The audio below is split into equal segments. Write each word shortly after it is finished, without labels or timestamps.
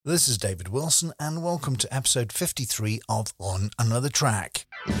This is David Wilson, and welcome to episode 53 of On Another Track.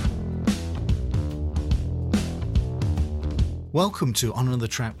 Welcome to On Another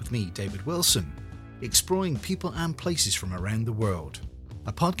Track with me, David Wilson, exploring people and places from around the world.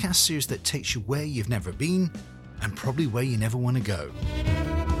 A podcast series that takes you where you've never been and probably where you never want to go.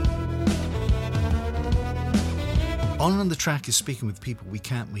 On Another Track is speaking with people we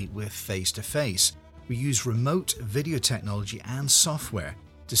can't meet with face to face. We use remote video technology and software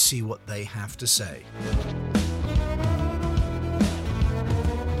to see what they have to say.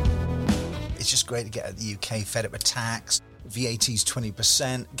 It's just great to get out of the UK, fed up with tax, VAT's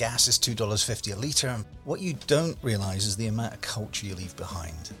 20%, gas is $2.50 a litre. And what you don't realise is the amount of culture you leave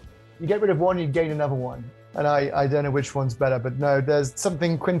behind. You get rid of one, you gain another one. And I don't know which one's better, but no, there's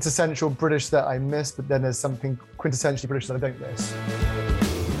something quintessential British that I miss, but then there's something quintessentially British that I don't miss.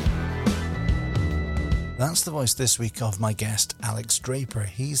 That's the voice this week of my guest, Alex Draper.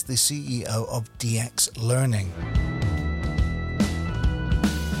 He's the CEO of DX Learning.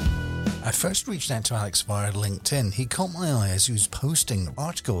 I first reached out to Alex via LinkedIn. He caught my eye as he was posting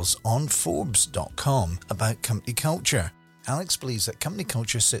articles on Forbes.com about company culture. Alex believes that company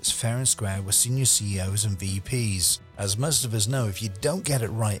culture sits fair and square with senior CEOs and VPs. As most of us know, if you don't get it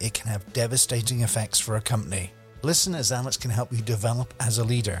right, it can have devastating effects for a company. Listen as Alex can help you develop as a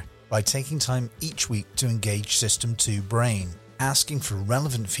leader by taking time each week to engage System 2 Brain, asking for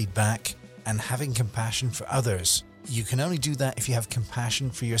relevant feedback, and having compassion for others. You can only do that if you have compassion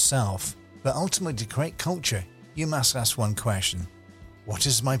for yourself. But ultimately, to create culture, you must ask one question: what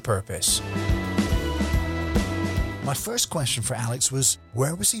is my purpose? My first question for Alex was,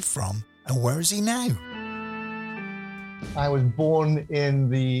 where was he from and where is he now? I was born in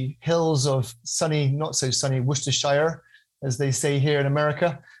the hills of sunny, not so sunny, Worcestershire, as they say here in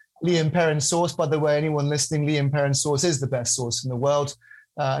America. Lea & Perrins sauce, by the way, anyone listening, Lea & Perrins sauce is the best sauce in the world,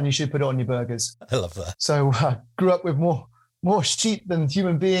 and you should put it on your burgers. I love that. So grew up with more sheep than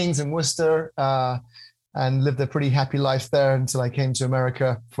human beings in Worcester, and lived a pretty happy life there until I came to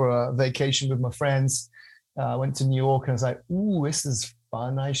America for a vacation with my friends. Went to New York and I was like, ooh, this is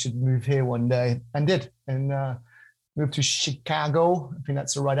fun. I should move here one day, and did. And moved to Chicago, I think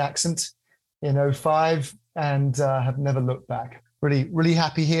that's the right accent, in 2005, and have never looked back. Really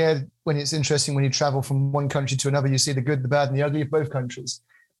happy here. When it's interesting when you travel from one country to another, you see the good, the bad, and the ugly of both countries.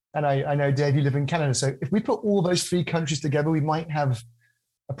 And I know, Dave, you live in Canada. So if we put all those three countries together, we might have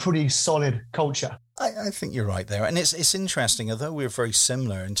a pretty solid culture. I think you're right there. And it's interesting, although we're very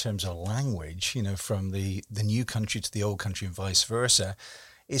similar in terms of language, from the new country to the old country and vice versa,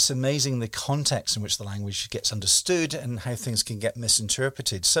 it's amazing the context in which the language gets understood and how things can get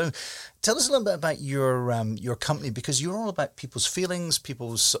misinterpreted. So tell us a little bit about your company, because you're all about people's feelings,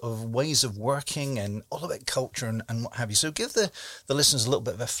 people's sort of ways of working, and all about culture and what have you. So give the listeners a little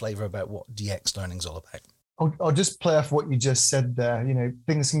bit of a flavour about what DX Learning is all about. I'll just play off what you just said there.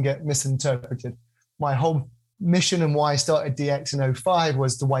 Things can get misinterpreted. My whole mission and why I started DX in 2005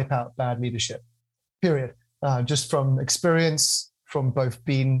 was to wipe out bad leadership, period. Just from experience, from both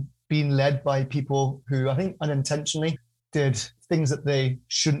being led by people who I think unintentionally did things that they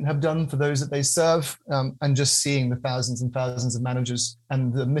shouldn't have done for those that they serve, and just seeing the thousands and thousands of managers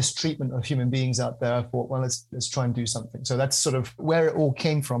and the mistreatment of human beings out there. I thought, well, let's try and do something. So that's sort of where it all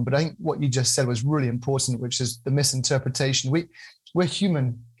came from. But I think what you just said was really important, which is the misinterpretation. We're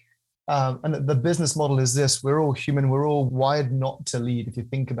human. And the business model is this: we're all human. We're all wired not to lead. If you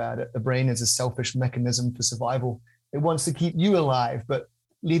think about it, the brain is a selfish mechanism for survival. It wants to keep you alive, but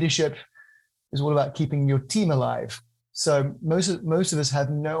leadership is all about keeping your team alive. So most of us have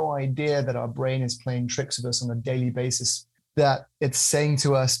no idea that our brain is playing tricks with us on a daily basis, that it's saying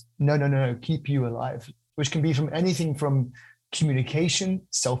to us, no, keep you alive, which can be from anything from communication,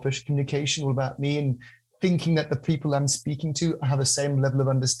 selfish communication, all about me, and thinking that the people I'm speaking to have the same level of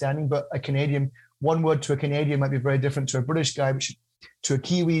understanding. But a Canadian, one word to a Canadian might be very different to a British guy, to a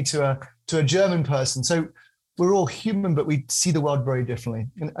Kiwi, to a German person. So we're all human, but we see the world very differently.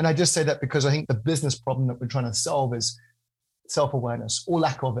 And I just say that because I think the business problem that we're trying to solve is self-awareness or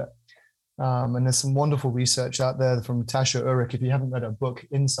lack of it. And there's some wonderful research out there from Natasha Ulrich. If you haven't read her book,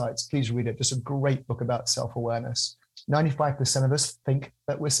 Insights, please read it. Just a great book about self-awareness. 95% of us think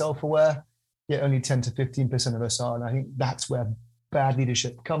that we're self-aware, yet only 10 to 15% of us are. And I think that's where bad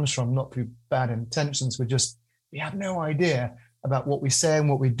leadership comes from, not through bad intentions. We have no idea about what we say and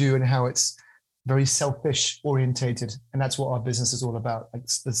what we do and how it's very selfish orientated. And that's what our business is all about.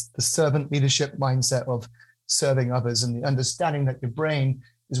 It's the servant leadership mindset of serving others, and the understanding that your brain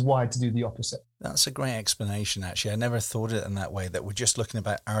is wired to do the opposite. That's a great explanation, actually. I never thought of it in that way, that we're just looking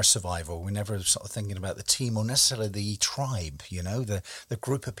about our survival. We're never sort of thinking about the team or necessarily the tribe, the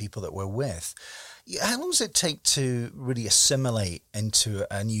group of people that we're with. How long does it take to really assimilate into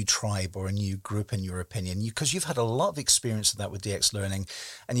a new tribe or a new group, in your opinion? Because you've had a lot of experience of that with DX Learning,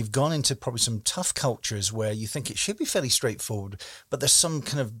 and you've gone into probably some tough cultures where you think it should be fairly straightforward, but there's some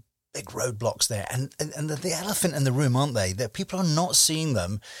kind of big roadblocks there, and the elephant in the room, aren't they? That people are not seeing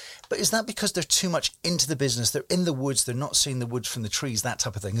them. But is that because they're too much into the business? They're in the woods. They're not seeing the woods from the trees. That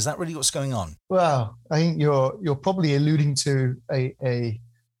type of thing. Is that really what's going on? Well, I think you're probably alluding to a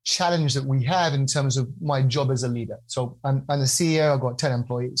challenge that we have in terms of my job as a leader. So I'm the CEO. I've got 10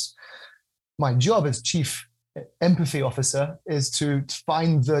 employees. My job as chief empathy officer is to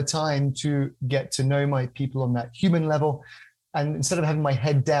find the time to get to know my people on that human level. And instead of having my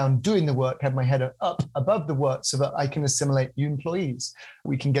head down doing the work, have my head up above the work so that I can assimilate new employees.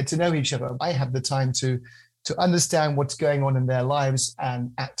 We can get to know each other. I have the time to understand what's going on in their lives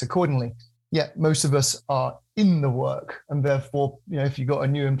and act accordingly. Yet most of us are in the work. And therefore, if you've got a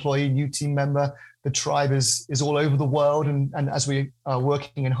new employee, new team member, the tribe is all over the world. And as we are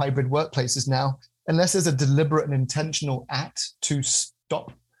working in hybrid workplaces now, unless there's a deliberate and intentional act to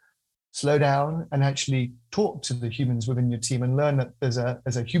stop, slow down, and actually talk to the humans within your team and learn that there's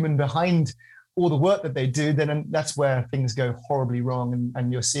a human behind all the work that they do, then that's where things go horribly wrong.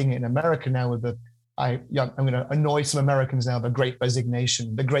 And you're seeing it in America now with I'm going to annoy some Americans now, the great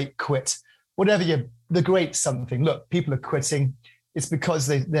resignation, the great quit, the great something. Look, people are quitting. It's because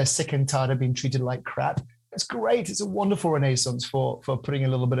they're sick and tired of being treated like crap. It's great. It's a wonderful renaissance for putting a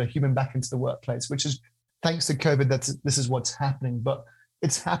little bit of human back into the workplace, which is, thanks to COVID, this is what's happening. But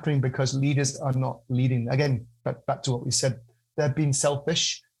it's happening because leaders are not leading. Again, back to what we said, they're being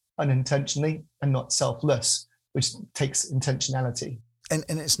selfish unintentionally and not selfless, which takes intentionality. And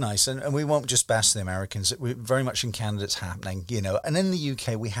it's nice. And we won't just bash the Americans. We're very much in Canada, it's happening, And in the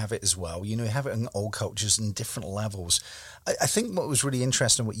UK, we have it as well. We have it in all cultures and different levels. I think what was really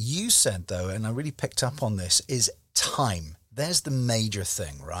interesting, what you said, though, and I really picked up on this, is time. There's the major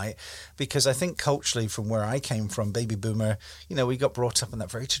thing, right? Because I think culturally, from where I came from, baby boomer, we got brought up in that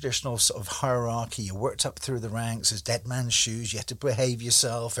very traditional sort of hierarchy. You worked up through the ranks as dead man's shoes. You had to behave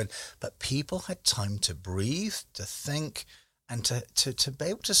yourself. But people had time to breathe, to think, and to be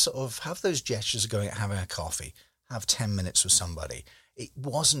able to sort of have those gestures of going out, having a coffee, have 10 minutes with somebody. It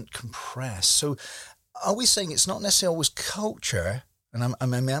wasn't compressed. So are we saying it's not necessarily always culture? And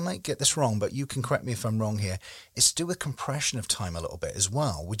I might get this wrong, but you can correct me if I'm wrong here. It's to do with compression of time a little bit as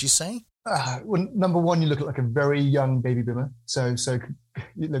well, would you say? Well, number one, you look like a very young baby boomer. So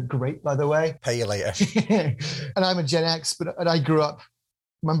you look great, by the way. Pay you later. And I'm a Gen X, but I grew up.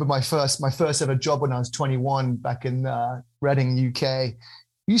 Remember my first ever job when I was 21 back in Reading, UK.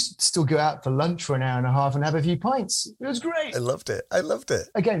 We used to still go out for lunch for an hour and a half and have a few pints. It was great. I loved it.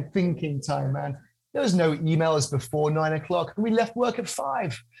 Again, thinking time, man. There was no emails before 9 o'clock. We left work at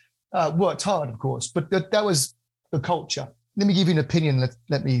 5. Worked hard, of course, but that was the culture. Let me give you an opinion.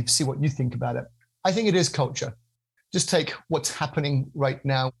 Let me see what you think about it. I think it is culture. Just take what's happening right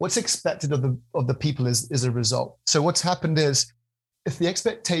now. What's expected of the people is a result. So what's happened is, if the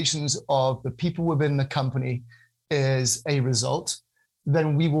expectations of the people within the company is a result,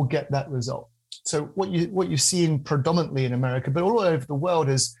 then we will get that result. So what you've seen predominantly in America, but all over the world,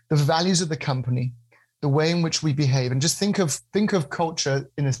 is the values of the company, the way in which we behave. And just think of culture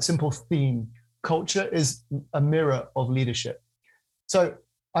in a simple theme. Culture is a mirror of leadership. So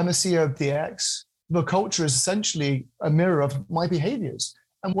I'm a CEO of DX. The culture is essentially a mirror of my behaviors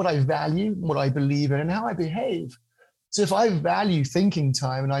and what I value, what I believe in, and how I behave. So if I value thinking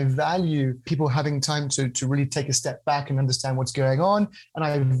time and I value people having time to really take a step back and understand what's going on, and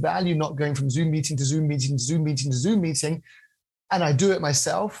I value not going from Zoom meeting to Zoom meeting to Zoom meeting to Zoom meeting, and I do it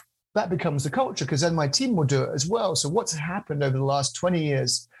myself, that becomes the culture, because then my team will do it as well. So what's happened over the last 20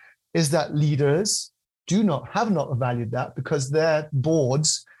 years is that leaders have not valued that, because their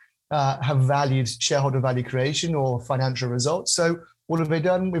boards have valued shareholder value creation or financial results. So what have they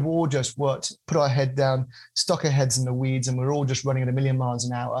done? We've all just put our head down, stuck our heads in the weeds, and we're all just running at 1,000,000 miles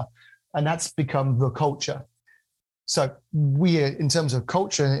an hour. And that's become the culture. So in terms of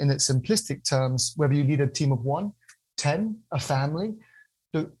culture, in its simplistic terms, whether you lead a team of 1, 10, a family,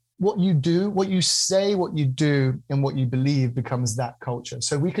 what you do, what you say, what you do, and what you believe becomes that culture.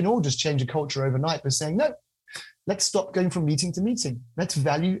 So we can all just change a culture overnight by saying, no, let's stop going from meeting to meeting. Let's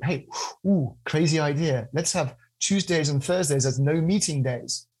value, hey, crazy idea. Let's have Tuesdays and Thursdays as no meeting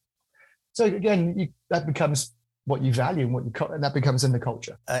days. So again, that becomes what you value and and that becomes in the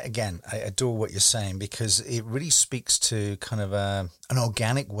culture. Again, I adore what you're saying, because it really speaks to kind of an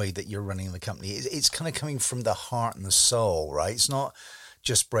organic way that you're running the company. It's kind of coming from the heart and the soul, right? It's not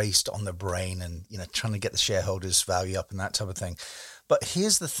just based on the brain and, trying to get the shareholders' value up and that type of thing. But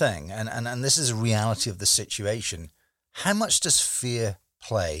here's the thing, and this is a reality of the situation. How much does fear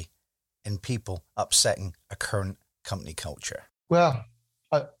play in people upsetting a current company culture? Well,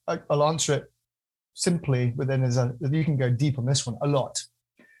 I'll answer it simply, but then you can go deep on this one a lot.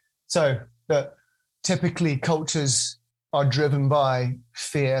 So that typically cultures are driven by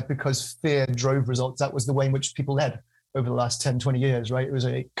fear because fear drove results. That was the way in which people led over the last 10, 20 years, right? It was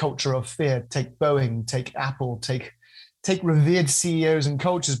a culture of fear. Take Boeing, take Apple, take revered CEOs and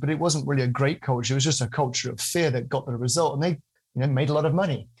cultures, but it wasn't really a great culture. It was just a culture of fear that got the result, and they made a lot of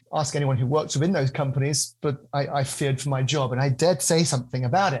money. Ask anyone who works within those companies, but I feared for my job, and I dared say something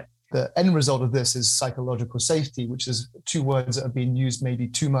about it. The end result of this is psychological safety, which is two words that have been used maybe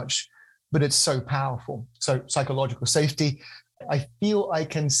too much, but it's so powerful. So psychological safety, I feel I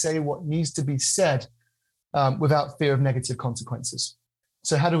can say what needs to be said without fear of negative consequences.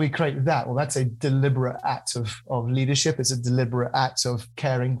 So how do we create that? Well, that's a deliberate act of leadership. It's a deliberate act of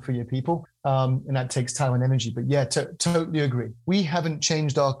caring for your people. And that takes time and energy. But yeah, totally agree. We haven't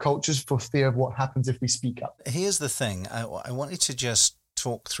changed our cultures for fear of what happens if we speak up. Here's the thing. I wanted to just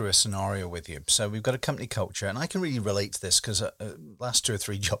talk through a scenario with you. So we've got a company culture, and I can really relate to this because last 2 or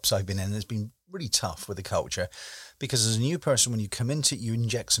 3 jobs I've been in, it's been really tough with the culture, because as a new person, when you come into it, you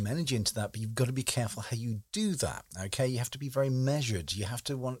inject some energy into that, but you've got to be careful how you do that. Okay. You have to be very measured. You have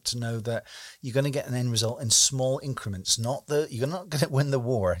to want to know that you're going to get an end result in small increments, you're not going to win the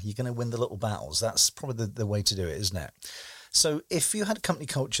war. You're going to win the little battles. That's probably the way to do it, isn't it? So if you had a company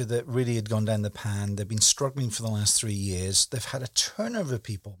culture that really had gone down the pan, they've been struggling for the last 3 years, they've had a turnover of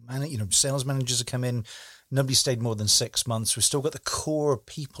people, sales managers have come in, nobody stayed more than 6 months. We've still got the core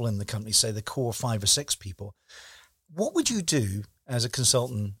people in the company, say the core 5 or 6 people. What would you do as a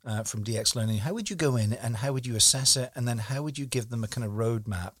consultant from DX Learning? How would you go in and how would you assess it? And then how would you give them a kind of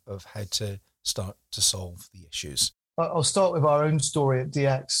roadmap of how to start to solve the issues? I'll start with our own story at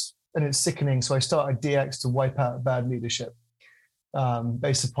DX, and it's sickening. So I started DX to wipe out bad leadership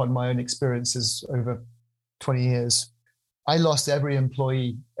based upon my own experiences over 20 years. I lost every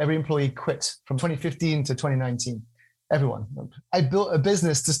employee. Every employee quit from 2015 to 2019. Everyone. I built a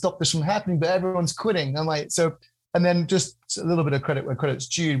business to stop this from happening, but everyone's quitting. I'm like, and then just a little bit of credit where credit's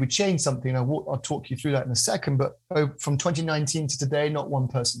due. We changed something. I'll talk you through that in a second. But from 2019 to today, not one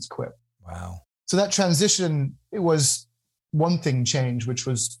person's quit. Wow. So that transition, it was one thing changed, which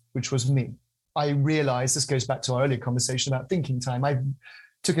was me. I realized, this goes back to our earlier conversation about thinking time. I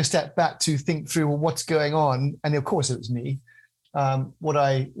took a step back to think through, well, what's going on? And of course it was me. What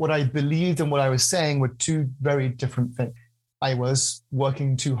I believed and what I was saying were two very different things. I was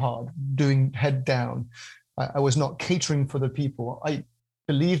working too hard, doing head down. I was not catering for the people. I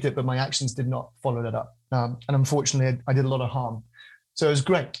believed it, but my actions did not follow that up. And unfortunately, I did a lot of harm. So it was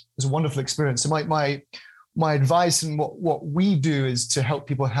great. It was a wonderful experience. So my advice and what we do is to help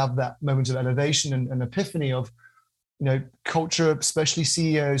people have that moment of elevation and epiphany of, culture, especially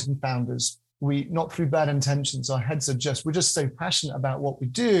CEOs and founders. We, not through bad intentions, our heads are we're just so passionate about what we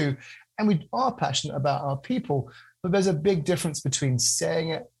do, and we are passionate about our people, but there's a big difference between saying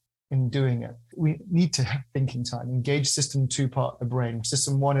it and doing it. We need to have thinking time. Engage system 2 part of the brain.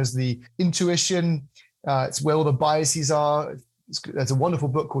 System 1 is the intuition. It's where all the biases are. There's a wonderful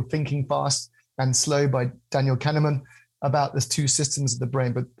book called Thinking Fast and Slow by Daniel Kahneman about these 2 systems of the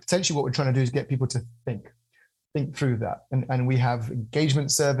brain. But potentially what we're trying to do is get people to think through that. And we have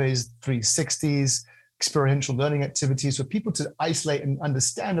engagement surveys, 360s, experiential learning activities for people to isolate and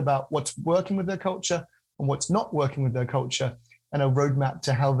understand about what's working with their culture and what's not working with their culture, and a roadmap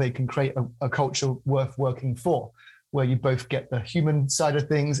to how they can create a culture worth working for, where you both get the human side of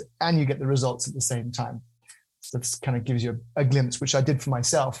things and you get the results at the same time. So that kind of gives you a glimpse, which I did for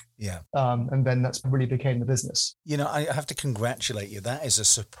myself. Yeah. And then that's really became the business. I have to congratulate you. That is a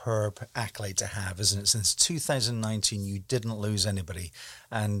superb accolade to have, isn't it? Since 2019, you didn't lose anybody.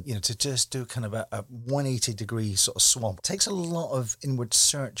 And, to just do kind of a 180-degree sort of swap takes a lot of inward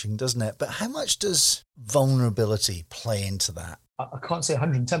searching, doesn't it? But how much does vulnerability play into that? I can't say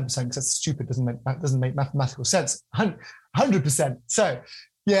 110% because that's stupid. That doesn't make mathematical sense. 100%. So,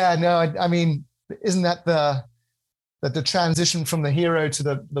 yeah, no, I mean, isn't that the transition from the hero to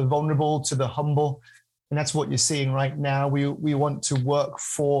the vulnerable to the humble? And that's what you're seeing right now. We want to work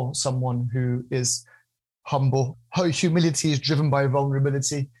for someone who is humble. Humility is driven by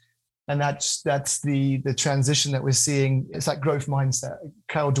vulnerability. And that's the transition that we're seeing. It's like growth mindset.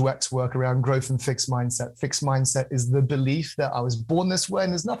 Carol Dweck's work around growth and fixed mindset. Fixed mindset is the belief that I was born this way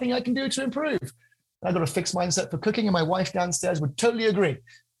and there's nothing I can do to improve. I got a fixed mindset for cooking, and my wife downstairs would totally agree.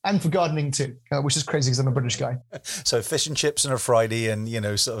 And for gardening too, which is crazy because I'm a British guy. So fish and chips on a Friday, and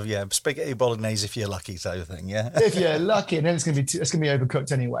spaghetti bolognese if you're lucky, type of thing. Yeah, if you're lucky, and then it's going to be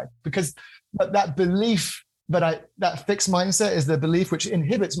overcooked anyway. Because that belief, that fixed mindset is the belief which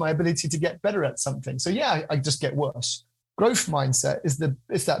inhibits my ability to get better at something. So yeah, I just get worse. Growth mindset is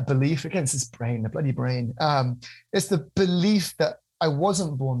that belief. Again, it's this brain, the bloody brain. It's the belief that I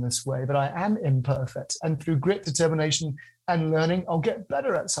wasn't born this way, but I am imperfect, and through grit, determination, and learning, I'll get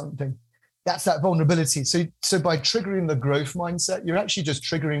better at something. That's that vulnerability. So by triggering the growth mindset, you're actually just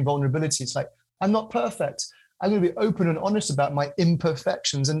triggering vulnerability. It's like, I'm not perfect. I'm going to be open and honest about my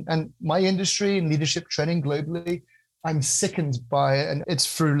imperfections. And my industry and leadership training globally, I'm sickened by it. And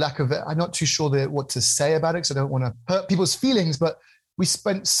it's through lack of it. I'm not too sure what to say about it because I don't want to hurt people's feelings, but we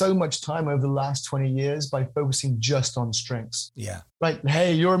spent so much time over the last 20 years by focusing just on strengths. Yeah. Right.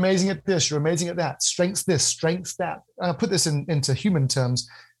 Hey, you're amazing at this. You're amazing at that. Strengths this, strengths that. And I'll put this into human terms.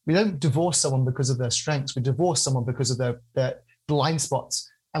 We don't divorce someone because of their strengths. We divorce someone because of their blind spots,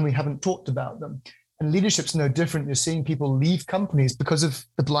 and we haven't talked about them. And leadership's no different. You're seeing people leave companies because of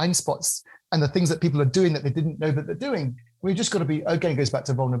the blind spots and the things that people are doing that they didn't know that they're doing. We've just got to be, again, it goes back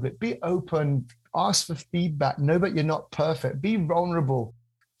to vulnerability. Be open, ask for feedback, know that you're not perfect, be vulnerable.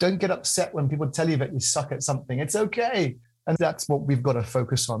 Don't get upset when people tell you that you suck at something. It's okay. And that's what we've got to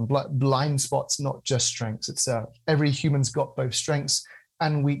focus on. Blind spots, not just strengths. It's every human's got both strengths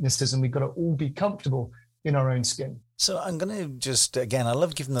and weaknesses, and we've got to all be comfortable in our own skin. So I'm going to just, again, I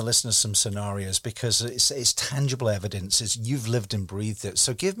love giving the listeners some scenarios because it's tangible evidence. You've lived and breathed it.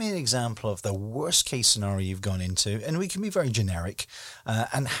 So give me an example of the worst case scenario you've gone into, and we can be very generic,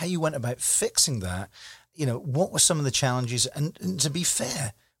 and how you went about fixing that. What were some of the challenges? And to be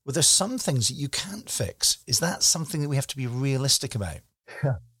fair, were there some things that you can't fix? Is that something that we have to be realistic about?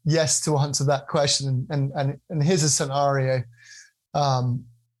 Yes, to answer that question. And here's a scenario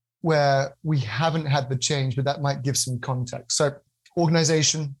where we haven't had the change, but that might give some context. So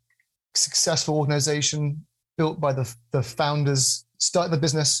successful organization built by the founders, started the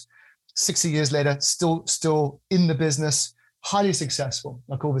business, 60 years later, still in the business, highly successful,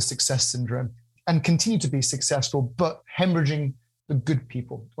 I call this success syndrome, and continue to be successful, but hemorrhaging the good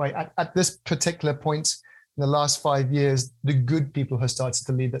people, right? At this particular point, in the last 5 years, the good people have started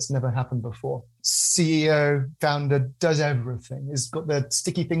to leave. That's never happened before. CEO, founder, does everything. He's got the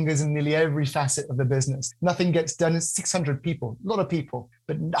sticky fingers in nearly every facet of the business. Nothing gets done. It's 600 people, a lot of people,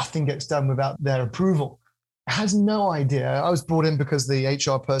 but nothing gets done without their approval. Has no idea. I was brought in because the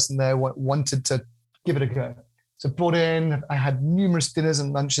HR person there wanted to give it a go. So brought in, I had numerous dinners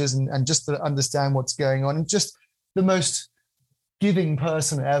and lunches and just to understand what's going on, and just the most giving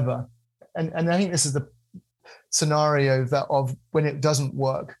person ever. And I think this is the scenario of when it doesn't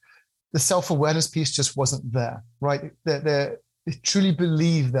work, the self-awareness piece just wasn't there, right? They truly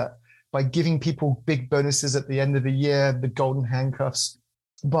believe that by giving people big bonuses at the end of the year, the golden handcuffs,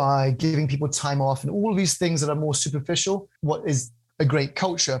 by giving people time off and all of these things that are more superficial, what is a great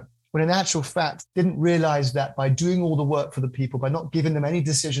culture, when in actual fact didn't realize that by doing all the work for the people, by not giving them any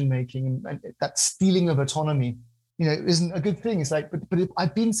decision-making and that stealing of autonomy, isn't a good thing. It's like, but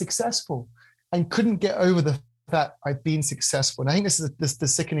I've been successful and couldn't get over the that I've been successful. And I think this is the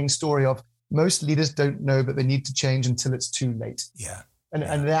sickening story of most leaders don't know that they need to change until it's too late. Yeah.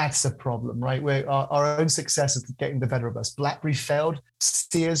 And that's a problem, right? Where our own success is getting the better of us. BlackBerry failed,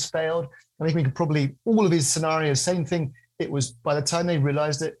 Sears failed. I think we could probably, all of these scenarios, same thing. It was, by the time they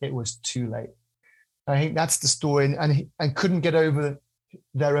realized it was too late. I think that's the story, and couldn't get over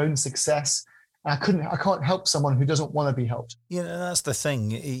their own success. I can't help someone who doesn't want to be helped. That's the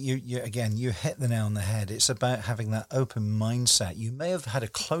thing. You hit the nail on the head. It's about having that open mindset. You may have had a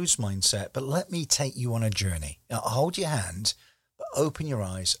closed mindset, but let me take you on a journey. I'll hold your hand, but open your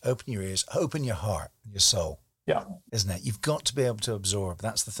eyes, open your ears, open your heart, your soul. Yeah. Isn't it? You've got to be able to absorb.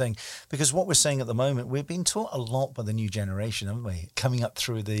 That's the thing. Because what we're saying at the moment, we've been taught a lot by the new generation, haven't we? Coming up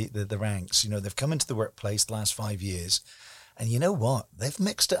through the ranks. They've come into the workplace the last 5 years, and you know what? They've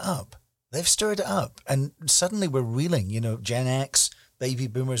mixed it up. They've stirred it up, and suddenly we're reeling. Gen X, baby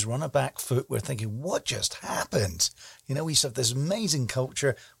boomers, run a back foot. We're thinking, what just happened? We used to have this amazing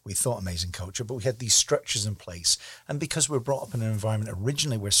culture. We thought amazing culture, but we had these structures in place. And because we're brought up in an environment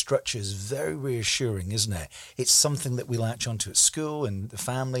originally where structure is very reassuring, isn't it? It's something that we latch onto at school and the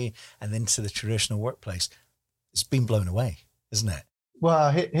family and into the traditional workplace. It's been blown away, isn't it?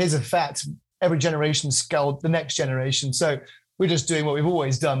 Well, here's a fact. Every generation scaled the next generation. So we're just doing what we've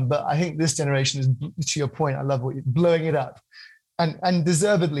always done. But I think this generation is, to your point, I love what you're blowing it up. And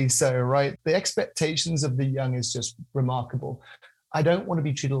deservedly so, right? The expectations of the young is just remarkable. I don't want to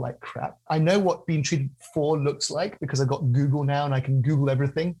be treated like crap. I know what being treated for looks like because I've got Google now and I can Google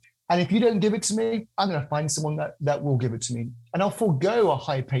everything. And if you don't give it to me, I'm going to find someone that will give it to me. And I'll forego a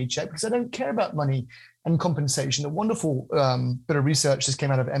high paycheck because I don't care about money and compensation. A wonderful bit of research just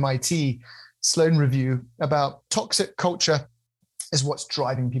came out of MIT, Sloan Review, about toxic culture is what's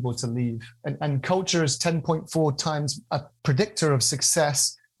driving people to leave. And culture is 10.4 times a predictor of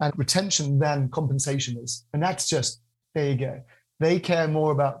success and retention than compensation is. And that's just, there you go. They care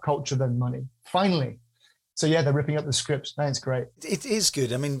more about culture than money. Finally. So yeah, they're ripping up the scripts. That's great. It is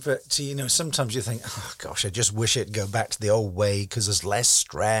good. I mean, but sometimes you think, oh gosh, I just wish it'd go back to the old way because there's less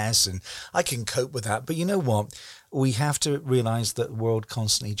stress and I can cope with that. But you know what? We have to realize that the world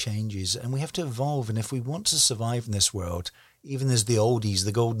constantly changes and we have to evolve. And if we want to survive in this world, even as the oldies,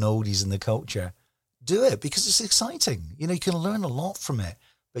 the golden oldies in the culture, do it because it's exciting. You can learn a lot from it.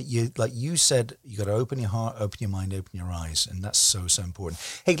 But like you said, you got to open your heart, open your mind, open your eyes. And that's so, so important.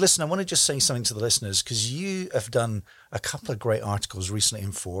 Hey, listen, I want to just say something to the listeners because you have done a couple of great articles recently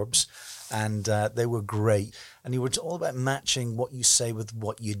in Forbes and they were great. And you were all about matching what you say with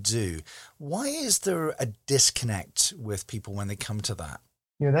what you do. Why is there a disconnect with people when they come to that?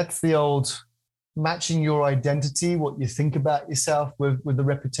 That's the old matching your identity, what you think about yourself with the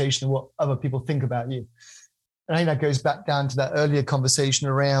reputation of what other people think about you. And I think that goes back down to that earlier conversation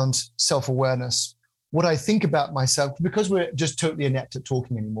around self-awareness. What I think about myself, because we're just totally inept at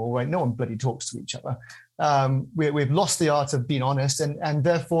talking anymore, right? No one bloody talks to each other. We've lost the art of being honest and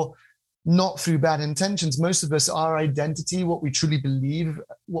therefore not through bad intentions. Most of us, our identity, what we truly believe,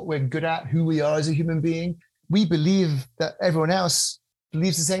 what we're good at, who we are as a human being, we believe that everyone else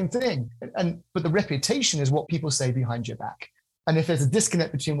believes the same thing. But the reputation is what people say behind your back. And if there's a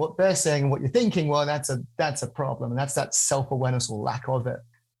disconnect between what they're saying and what you're thinking, well, that's a problem. And that's that self-awareness or lack of it.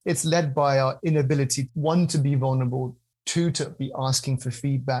 It's led by our inability, one, to be vulnerable, two, to be asking for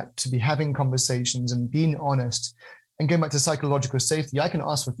feedback, to be having conversations and being honest. And going back to psychological safety, I can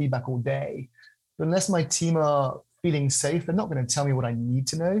ask for feedback all day. But unless my team are feeling safe, they're not going to tell me what I need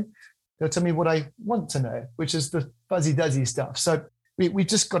to know. They'll tell me what I want to know, which is the fuzzy-duzzy stuff. So we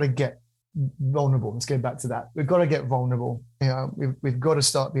just got to get vulnerable. Let's go back to that. We've got to get vulnerable. We've got to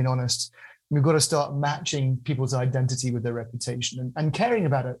start being honest. We've got to start matching people's identity with their reputation and caring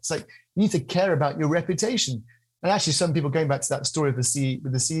about it. It's like you need to care about your reputation. And actually, some people, going back to that story with the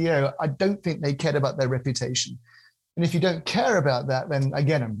CEO, I don't think they cared about their reputation. And if you don't care about that, then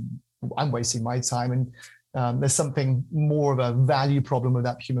again, I'm wasting my time. And there's something more of a value problem with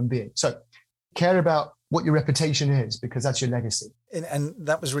that human being. So care about what your reputation is, because that's your legacy. And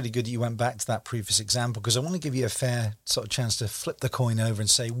that was really good that you went back to that previous example, because I want to give you a fair sort of chance to flip the coin over and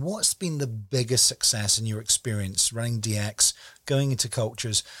say, what's been the biggest success in your experience running DX, going into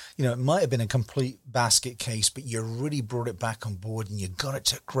cultures? It might have been a complete basket case, but you really brought it back on board and you got it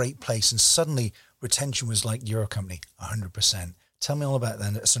to a great place. And suddenly retention was like your company, 100%. Tell me all about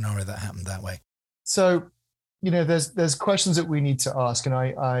that scenario that happened that way. So, there's questions that we need to ask. And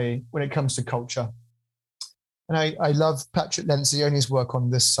I when it comes to culture, and I love Patrick Lencioni's work on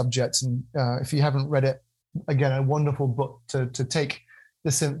this subject. And if you haven't read it, again, a wonderful book to take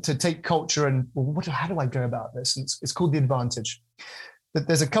this in, to take culture and how do I go about this? And it's called The Advantage. That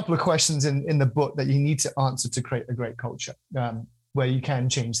there's a couple of questions in the book that you need to answer to create a great culture, where you can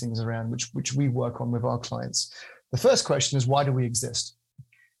change things around, which we work on with our clients. The first question is, why do we exist?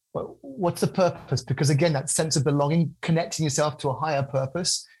 Well, what's the purpose? Because again, that sense of belonging, connecting yourself to a higher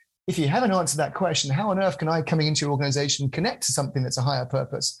purpose. If you haven't answered that question, how on earth can I, coming into your organization, connect to something that's a higher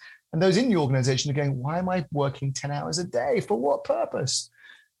purpose? And those in your organization are going, why am I working 10 hours a day? For what purpose?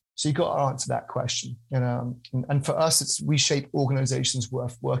 So you've got to answer that question. And for us, we shape organizations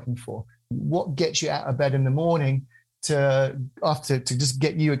worth working for. What gets you out of bed in the morning to just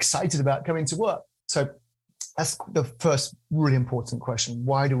get you excited about coming to work? So that's the first really important question.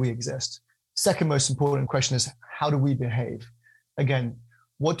 Why do we exist? Second most important question is, how do we behave? Again,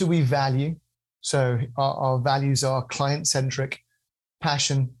 what do we value? So our values are client-centric,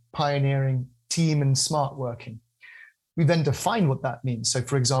 passion, pioneering, team, and smart working. We then define what that means. So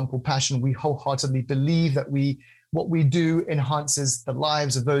for example, passion, we wholeheartedly believe that what we do enhances the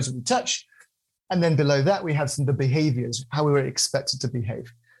lives of those that we touch. And then below that, we have the behaviors, how we were expected to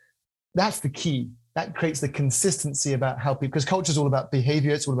behave. That's the key. That creates the consistency about how people, because culture is all about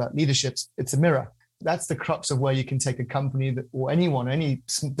behavior, it's all about leadership, it's a mirror. That's the crux of where you can take a company or anyone, any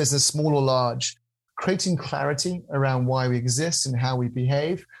business, small or large, creating clarity around why we exist and how we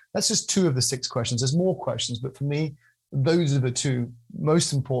behave. That's just 2 of the 6 questions. There's more questions, but for me, Those are the two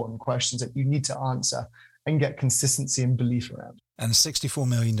most important questions that you need to answer and get consistency and belief around. And $64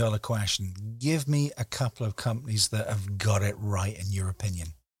 million question, give me a couple of companies that have got it right in your opinion.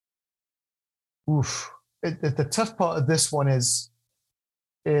 Oof. The tough part of this one is,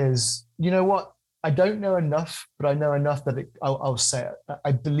 you know what? I don't know enough, but I know enough that I'll say it.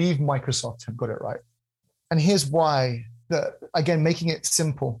 I believe Microsoft have got it right. And here's why. Again, making it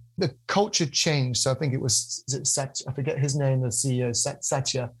simple, the culture changed. So I think it was Satya, I forget his name, the CEO,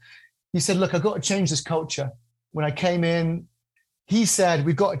 Satya. He said, look, I've got to change this culture. When I came in, he said,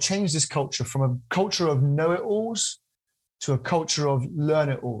 we've got to change this culture from a culture of know-it-alls to a culture of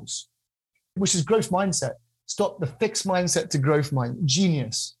learn-it-alls, which is growth mindset. Stop the fixed mindset to growth mind.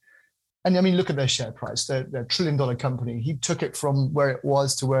 Genius. And I mean, look at their share price. They're a $1 trillion company. He took it from where it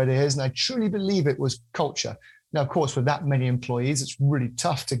was to where it is. And I truly believe it was culture. Now, of course, with that many employees, it's really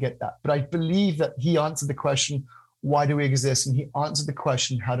tough to get that. But I believe that he answered the question, why do we exist? And he answered the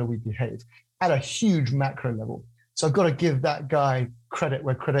question, how do we behave? At a huge macro level. So I've got to give that guy credit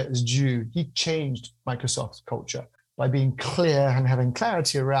where credit is due. He changed Microsoft's culture by being clear and having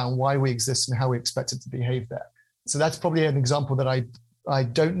clarity around why we exist and how we expect it to behave there. So that's probably an example that I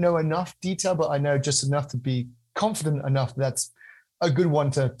don't know enough detail, but I know just enough to be confident enough that's a good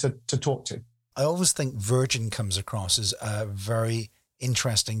one to talk to. I always think Virgin comes across as a very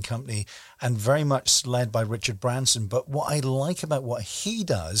interesting company and very much led by Richard Branson. But what I like about what he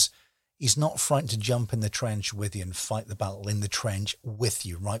does, he's not frightened to jump in the trench with you and fight the battle in the trench with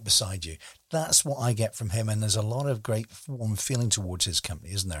you, right beside you. That's what I get from him. And there's a lot of great warm feeling towards his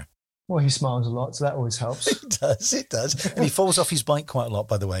company, isn't there? Well, he smiles a lot, so that always helps. It does. And he falls off his bike quite a lot,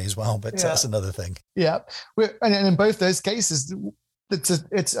 by the way, as well. But that's another thing. Yeah. And in both those cases,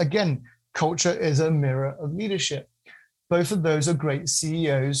 it's again, culture is a mirror of leadership. Both of those are great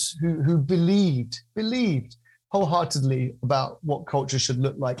CEOs who believed wholeheartedly about what culture should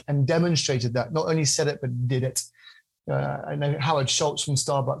look like and demonstrated that. Not only said it, but did it. I know Howard Schultz from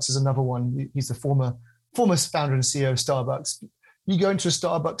Starbucks is another one. He's the former founder and CEO of Starbucks. You go into a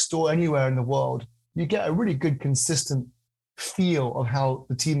Starbucks store anywhere in the world, you get a really good, consistent feel of how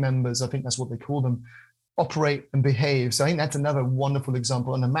the team members, I think that's what they call them, operate and behave. So I think that's another wonderful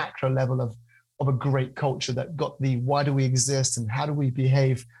example on the macro level of a great culture that got the why do we exist and how do we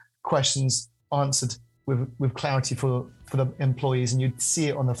behave questions answered with clarity for the employees, and you'd see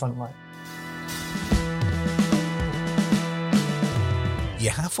it on the front line.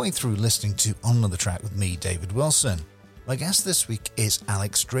 You're halfway through listening to On the Track with me, David Wilson. My guest this week is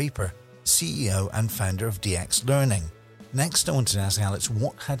Alex Draper, CEO and founder of DX Learning. Next, I wanted to ask Alex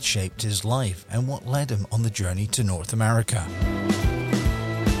what had shaped his life and what led him on the journey to North America.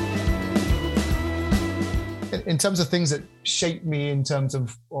 In terms of things that shaped me, in terms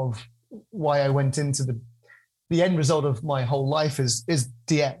of why I went into the end result of my whole life is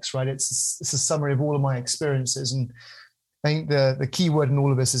DX, right? It's a summary of all of my experiences. And I think the key word in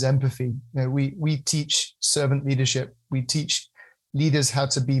all of this is empathy. You know, we teach servant leadership. We teach leaders how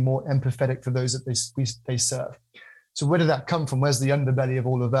to be more empathetic for those that they serve. So where did that come from? Where's the underbelly of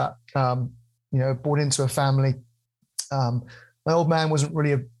all of that? Born into a family. My old man wasn't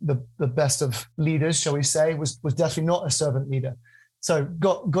really the best of leaders, shall we say, was definitely not a servant leader. So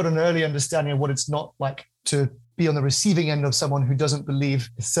got an early understanding of what it's not like to be on the receiving end of someone who doesn't believe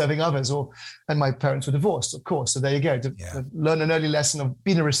in serving others. And my parents were divorced, of course. So there you go. To learn an early lesson of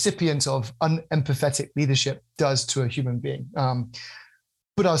being a recipient of unempathetic leadership does to a human being.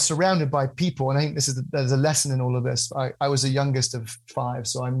 But I was surrounded by people, and I think there's a lesson in all of this. I was the youngest of 5,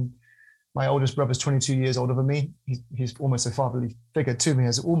 so my oldest brother's 22 years older than me. He's almost a fatherly figure to me,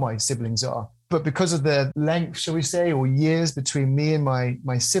 as all my siblings are. But because of the length, shall we say, or years between me and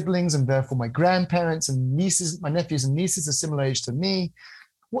my siblings, and therefore my grandparents and nieces, my nephews and nieces are similar age to me,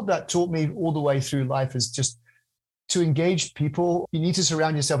 what that taught me all the way through life is just to engage people. You need to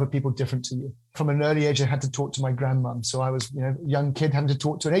surround yourself with people different to you. From an early age, I had to talk to my grandmum. So I was, a young kid having to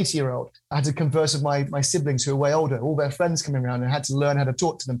talk to an 80-year-old. I had to converse with my siblings who are way older, all their friends coming around, and I had to learn how to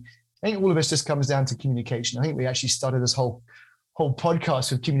talk to them. I think all of this just comes down to communication. I think we actually started this whole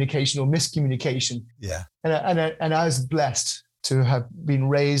podcast with communication or miscommunication. Yeah. And I was blessed to have been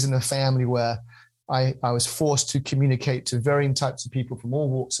raised in a family where I was forced to communicate to varying types of people from all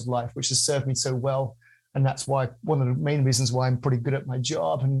walks of life, which has served me so well. And that's why one of the main reasons why I'm pretty good at my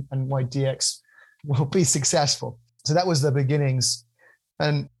job and why DX will be successful. So that was the beginnings.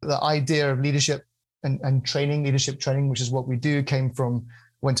 And the idea of leadership and training, leadership training, which is what we do, came from,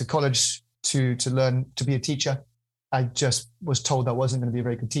 went to college to learn to be a teacher. I just was told I wasn't going to be a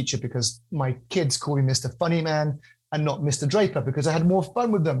very good teacher because my kids call me Mr. Funny Man and not Mr. Draper because I had more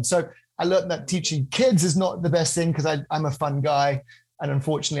fun with them. So I learned that teaching kids is not the best thing because I'm a fun guy. And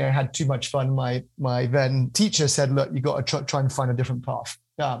unfortunately, I had too much fun. My then teacher said, look, you got to try and find a different path.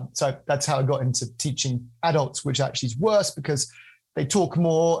 So that's how I got into teaching adults, which actually is worse because they talk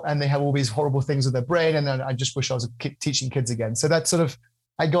more and they have all these horrible things with their brain. And then I just wish I was teaching kids again. So that's sort of,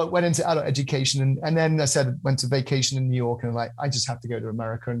 went into adult education. And then I went to vacation in New York and I just have to go to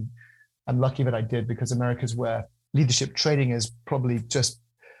America. And I'm lucky that I did because America's where leadership training is probably just,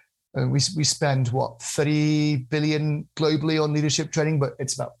 we spend 30 billion globally on leadership training, but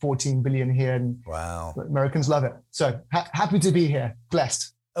it's about 14 billion here. And wow, Americans love it. So happy to be here.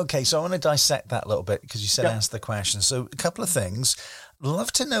 Blessed. Okay, so I want to dissect that a little bit because you said ask the question. So a couple of things.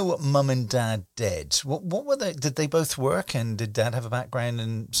 Love to know what mum and dad did. What were they? Did they both work? And did dad have a background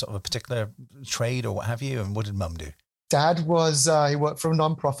in sort of a particular trade or what have you? And what did mum do? Dad was, he worked for a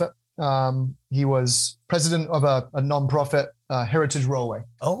nonprofit. He was president of a nonprofit, Heritage Railway.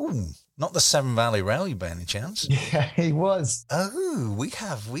 Oh, not the Severn Valley Railway by any chance? Yeah, he was. Oh, we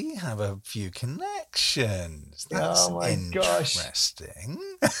have a few connections. That's interesting.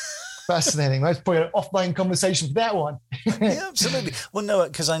 Fascinating. Let's put an offline conversation for that one. Yeah, absolutely. Well, no,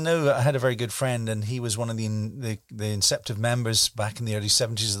 because I know I had a very good friend, and he was one of the inceptive members back in the early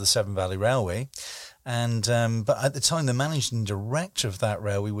 70s of the Severn Valley Railway. And but at the time, the managing director of that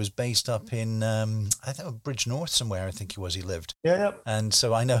railway was based up in I think Bridge North somewhere. I think he lived. Yeah. And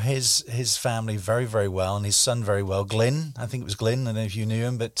so I know his family very, very well, and his son very well. Glyn, I think it was Glyn. I don't know if you knew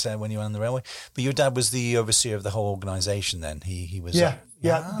him, but when you were on the railway, but your dad was the overseer of the whole organisation. Then he was. Yeah.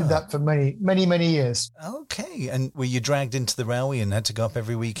 Did that for many years. Okay, and were you dragged into the railway and had to go up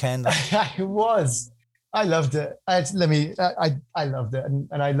every weekend? I was. I loved it. I loved it.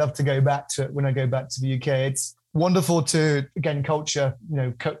 And I love to go back to it when I go back to the UK. It's wonderful to, again, culture,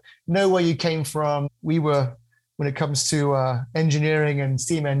 know where you came from. We were, when it comes to engineering and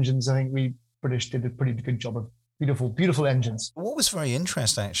steam engines, I think we British did a pretty good job of beautiful engines. What was very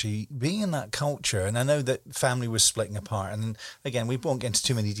interesting, actually, being in that culture, and I know that family was splitting apart, and again, we won't get into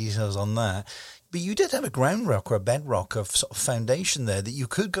too many details on that, but you did have a groundwork or a bedrock of sort of foundation there that you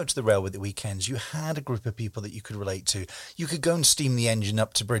could go to the railway at the weekends. You had a group of people that you could relate to. You could go and steam the engine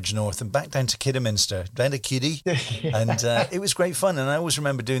up to Bridge North and back down to Kidderminster, down to Kiddie. And it was great fun. And I always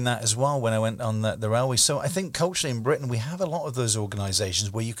remember doing that as well when I went on the railway. So I think culturally in Britain, we have a lot of those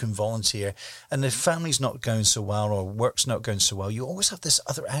organisations where you can volunteer. And if family's not going so well or work's not going so well, you always have this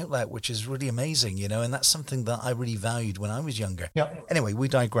other outlet, which is really amazing, and that's something that I really valued when I was younger. Yep. Anyway, we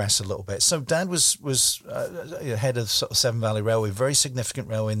digress a little bit. So Dad was head of sort of Severn Valley Railway, very significant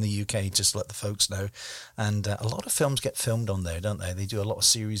railway in the UK, just to let the folks know. And a lot of films get filmed on there, don't they? They do a lot of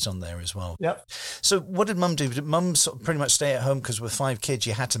series on there as well. Yep. So what did mum do? Did mum sort of pretty much stay at home because with 5 kids,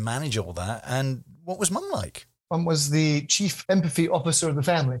 you had to manage all that? And what was mum like? Mum was the chief empathy officer of the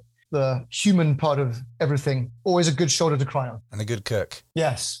family, the human part of everything. Always a good shoulder to cry on. And a good cook.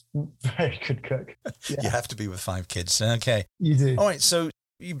 Yes, very good cook. Yeah. You have to be with 5 kids. Okay. You do. All right, so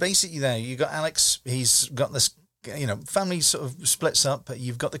you basically there, you got Alex, he's got this, family sort of splits up.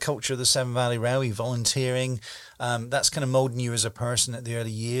 You've got the culture of the Severn Valley Railway, volunteering. That's kind of molding you as a person at the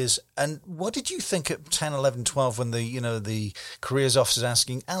early years. And what did you think at 10, 11, 12 when the careers officer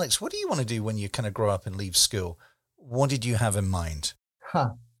asking, Alex, what do you want to do when you kind of grow up and leave school? What did you have in mind?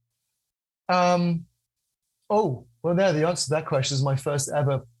 The answer to that question is my first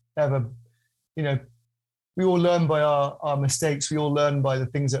ever, we all learn by our mistakes. We all learn by the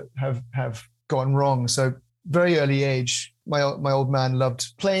things that have gone wrong. So very early age, my old man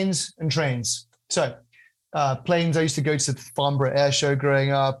loved planes and trains. So planes, I used to go to the Farnborough Air Show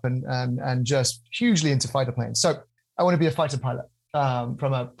growing up and just hugely into fighter planes. So I want to be a fighter pilot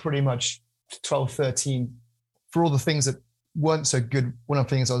from a pretty much 12, 13. For all the things that weren't so good, one of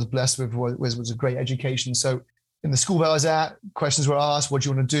the things I was blessed with was a great education. So in the school that I was at, questions were asked, what do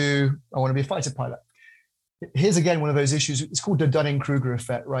you want to do? I want to be a fighter pilot. Here's again one of those issues. It's called the Dunning-Kruger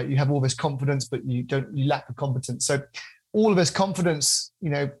effect, right? You have all this confidence, but you lack the competence. So all of this confidence,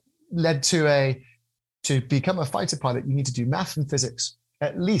 led to become a fighter pilot. You need to do math and physics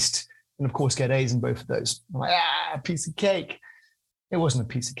at least, and of course get A's in both of those. I'm like, piece of cake. It wasn't a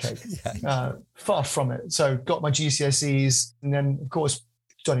piece of cake, far from it. So got my GCSEs, and then of course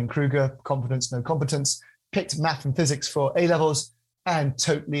Dunning-Kruger, confidence, no competence. Picked math and physics for A levels, and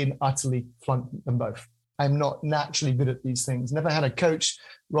totally and utterly flunked them both. I'm not naturally good at these things. Never had a coach,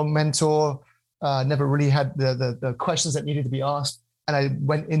 wrong mentor, never really had the questions that needed to be asked. And I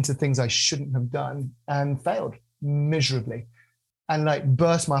went into things I shouldn't have done and failed miserably and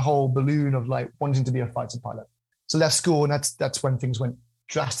burst my whole balloon of wanting to be a fighter pilot. So left school, and that's when things went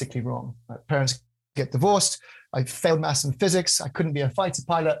drastically wrong. My parents get divorced. I failed maths and physics. I couldn't be a fighter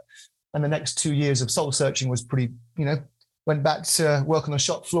pilot. And the next 2 years of soul searching was pretty, went back to work on the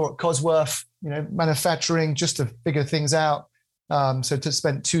shop floor at Cosworth, manufacturing, just to figure things out. So to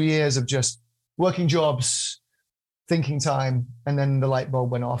spend 2 years of just working jobs, thinking time, and then the light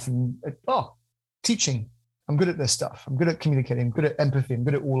bulb went off and, teaching. I'm good at this stuff. I'm good at communicating. I'm good at empathy. I'm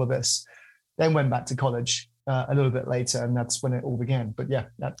good at all of this. Then went back to college a little bit later, and that's when it all began. But yeah,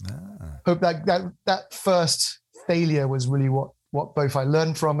 hope that first failure was really what both I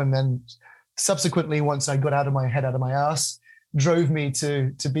learned from, and then subsequently, once I got out of my head, out of my ass, drove me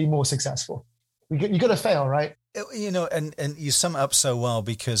to be more successful. You got to fail, right? And you sum it up so well,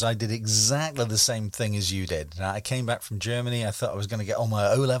 because I did exactly the same thing as you did. I came back from Germany. I thought I was going to get all my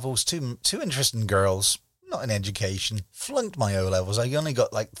O-levels, two interesting girls, not in education, flunked my O-levels. I only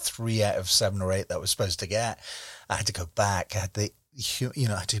got like 3 out of 7 or 8 that I was supposed to get. I had to go back. I had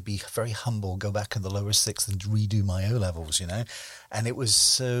to be very humble, go back in the lower 6th and redo my O-levels, and it was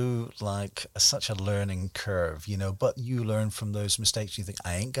so such a learning curve, but you learn from those mistakes. You think,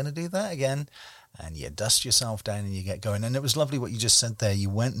 I ain't going to do that again. And you dust yourself down and you get going. And it was lovely what you just said there. You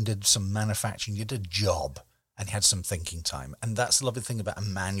went and did some manufacturing, you did a job, and you had some thinking time. And that's the lovely thing about a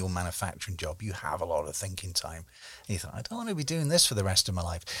manual manufacturing job. You have a lot of thinking time. And you thought, I don't want to be doing this for the rest of my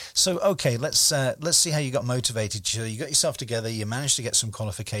life. So, okay, let's see how you got motivated. So you got yourself together. You managed to get some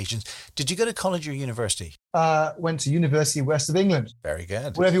qualifications. Did you go to college or university? Went to University West of England. Very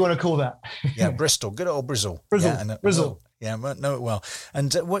good. Whatever you want to call that. Yeah, Bristol. Good old Bristol. Bristol. Yeah, know it well.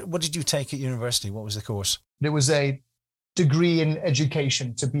 And what did you take at university? What was the course? It was a degree in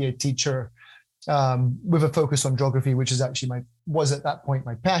education to be a teacher, with a focus on geography, which is actually was at that point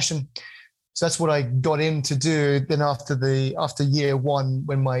my passion. So that's what I got in to do. Then after year one,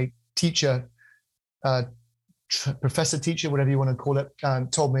 when my teacher, professor teacher, whatever you want to call it,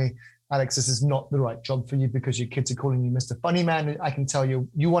 told me, Alex, this is not the right job for you because your kids are calling you Mr. Funny Man. I can tell you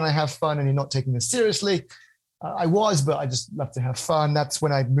want to have fun and you're not taking this seriously. I was, but I just love to have fun. That's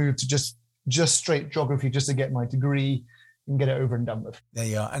when I moved to just straight geography, just to get my degree and get it over and done with. There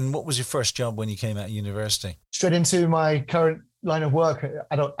you are. And what was your first job when you came out of university? Straight into my current line of work,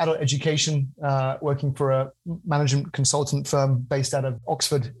 adult education, working for a management consultant firm based out of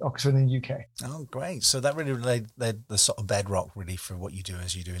Oxford in the UK. Oh, great. So that really laid the sort of bedrock really for what you do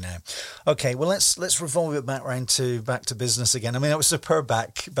as you do now. Okay, well, let's revolve it back to business again. I mean, it was a superb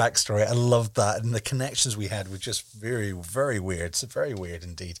backstory. I loved that. And the connections we had were just very, very weird. It's very weird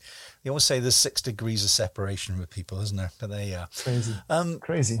indeed. They always say there's 6 degrees of separation with people, isn't there? But there you are.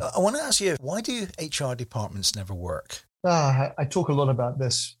 Crazy. I want to ask you, why do HR departments never work? I talk a lot about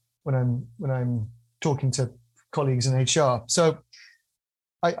this when I'm talking to colleagues in HR. So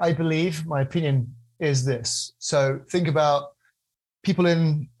I believe, my opinion is this. So think about people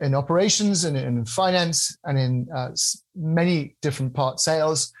in operations and in finance and in many different parts,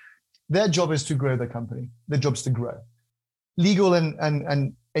 sales. Their job is to grow the company. Their job is to grow. Legal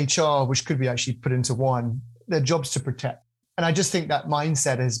and HR, which could be actually put into one, their job's to protect. And I just think that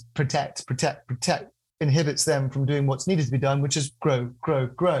mindset is protect, inhibits them from doing what's needed to be done, which is grow.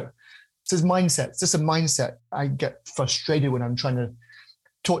 So it's mindset. It's just a mindset. I get frustrated when I'm trying to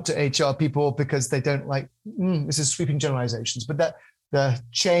talk to HR people because they don't like, this is sweeping generalizations, but that the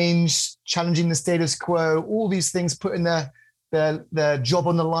change, challenging the status quo, all these things, putting their job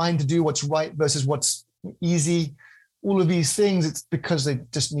on the line to do what's right versus what's easy, all of these things, it's because they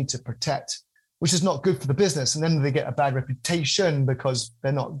just need to protect, which is not good for the business. And then they get a bad reputation because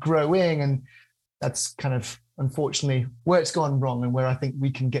they're not growing. And that's kind of, unfortunately, where it's gone wrong and where I think we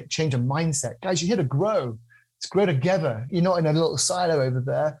can change a mindset. Guys, you're here to grow. Let's grow together. You're not in a little silo over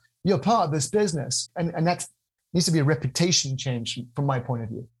there. You're part of this business. And that needs to be a reputation change from my point of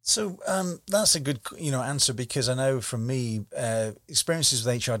view. So that's a good answer, because I know from me, experiences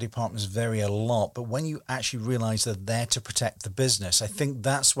with HR departments vary a lot. But when you actually realize they're there to protect the business, I think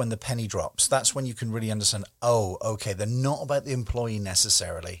that's when the penny drops. That's when you can really understand, oh, okay, they're not about the employee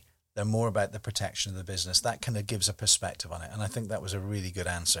necessarily. They're more about the protection of the business. That kind of gives a perspective on it. And I think that was a really good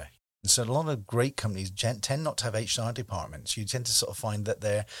answer. And so a lot of great companies tend not to have HR departments. You tend to sort of find that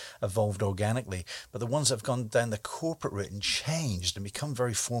they're evolved organically. But the ones that have gone down the corporate route and changed and become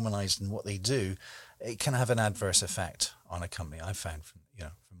very formalized in what they do, it can have an adverse effect on a company, I've found from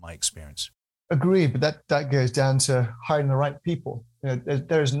my experience. Agree, but that goes down to hiring the right people.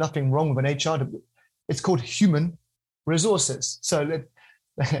 There is nothing wrong with an HR. It's called human resources. So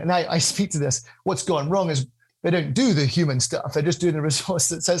and I speak to this. What's gone wrong is they don't do the human stuff. They're just doing the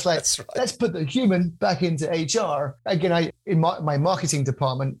resources. So it's like, right. Let's put the human back into HR. Again, in my marketing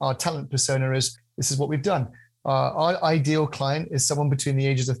department, our talent persona is, this is what we've done. Our ideal client is someone between the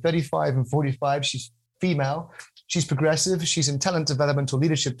ages of 35 and 45. She's female. she's progressive, she's in talent development or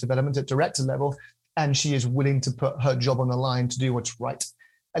leadership development at director level, and she is willing to put her job on the line to do what's right.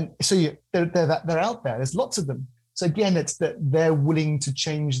 And so they're out there. There's lots of them. So again, it's that they're willing to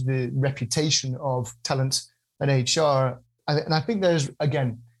change the reputation of talent and HR. And I think there's,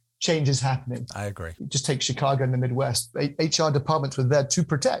 again, changes happening. I agree. Just take Chicago and the Midwest. HR departments were there to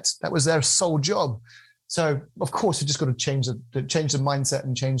protect. That was their sole job. So of course, you just got to change the mindset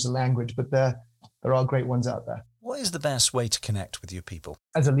and change the language. But there are great ones out there. What is the best way to connect with your people?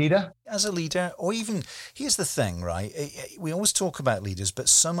 As a leader? As a leader, or even, here's the thing, right? We always talk about leaders, but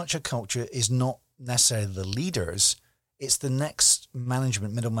so much of culture is not necessarily the leaders. It's the next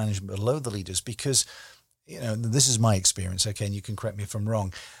management, middle management below the leaders, because, this is my experience, okay, and you can correct me if I'm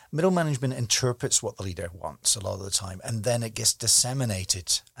wrong. Middle management interprets what the leader wants a lot of the time, and then it gets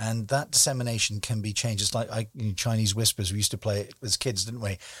disseminated. And that dissemination can be changed. It's like Chinese whispers. We used to play it as kids, didn't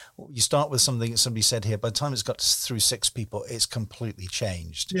we? You start with something that somebody said here. By the time it's got through 6 people, it's completely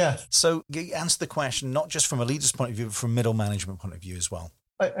changed. Yeah. So answer the question, not just from a leader's point of view, but from a middle management point of view as well.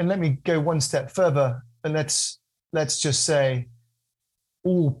 And let me go one step further, and let's just say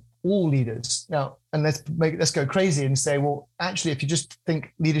all leaders now, and let's go crazy and say, well, actually, if you just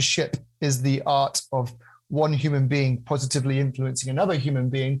think leadership is the art of one human being positively influencing another human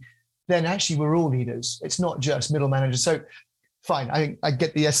being, then actually we're all leaders. It's not just middle managers. So fine, I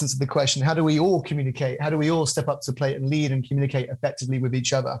get the essence of the question. How do we all communicate? How do we all step up to the plate and lead and communicate effectively with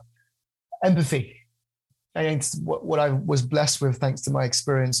each other? Empathy. I think it's what I was blessed with thanks to my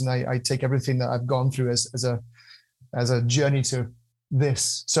experience, and I take everything that I've gone through as a journey to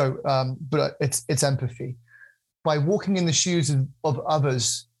this. So, but it's empathy. By walking in the shoes of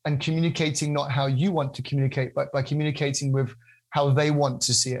others and communicating not how you want to communicate, but by communicating with how they want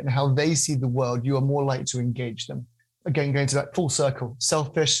to see it and how they see the world, you are more likely to engage them. Again, going to that full circle,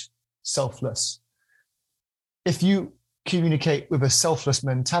 selfish, selfless. If you communicate with a selfless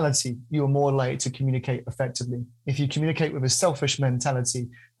mentality, you are more likely to communicate effectively. If you communicate with a selfish mentality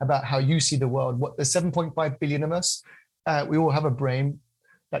about how you see the world, there's 7.5 billion of us, we all have a brain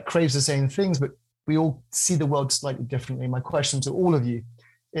that craves the same things, but we all see the world slightly differently. My question to all of you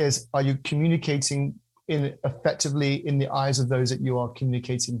is, are you communicating effectively in the eyes of those that you are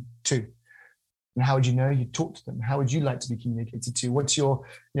communicating to? And how would you know? You talk to them. How would you like to be communicated to? What's your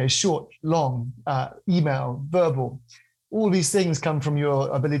short, long, email, verbal? All these things come from your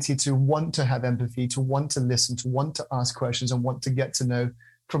ability to want to have empathy, to want to listen, to want to ask questions, and want to get to know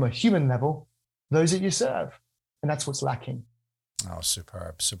from a human level those that you serve. And that's what's lacking. Oh,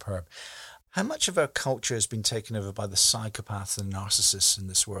 superb, superb. How much of our culture has been taken over by the psychopaths and narcissists in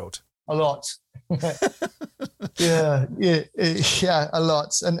this world? A lot. yeah, a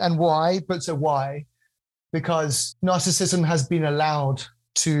lot. And why? But so why? Because narcissism has been allowed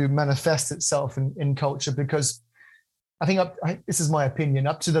to manifest itself in culture, because I think this is my opinion,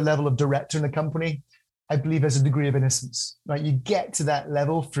 up to the level of director in a company, I believe there's a degree of innocence. Like, you get to that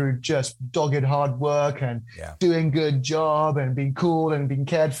level through just dogged hard work and doing good job and being cool and being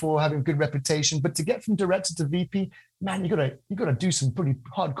cared for, having a good reputation. But to get from director to VP, man, you gotta do some pretty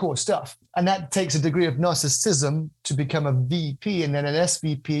hardcore stuff. And that takes a degree of narcissism to become a VP, and then an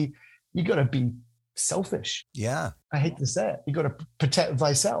SVP. You gotta be selfish. Yeah. I hate to say it. You gotta protect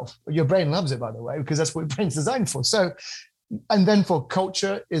thyself. Your brain loves it, by the way, because that's what your brain's designed for. So, and then for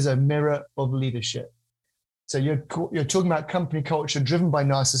culture is a mirror of leadership. So you're talking about company culture driven by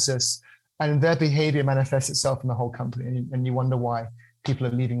narcissists, and their behavior manifests itself in the whole company. And you wonder why people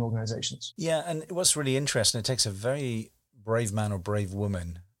are leaving organizations. Yeah. And what's really interesting, it takes a very brave man or brave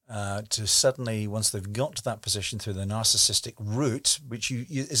woman to suddenly, once they've got to that position through the narcissistic route, which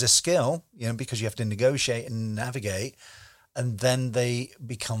is a skill, because you have to negotiate and navigate, and then they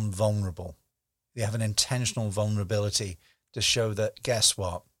become vulnerable. They have an intentional vulnerability to show that, guess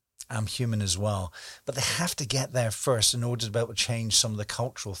what? I'm human as well. But they have to get there first in order to be able to change some of the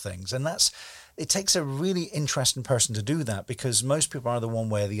cultural things. And it takes a really interesting person to do that, because most people are either one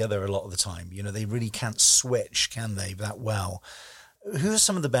way or the other a lot of the time. They really can't switch, can they, that well? Who are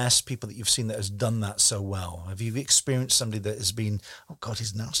some of the best people that you've seen that has done that so well? Have you experienced somebody that has been, oh God,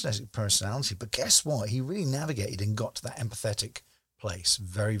 his narcissistic personality, but guess what? He really navigated and got to that empathetic place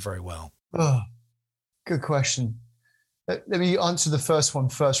very, very well. Oh, good question. Let me answer the first one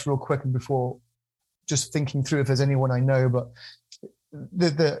first real quick, and before just thinking through if there's anyone I know. But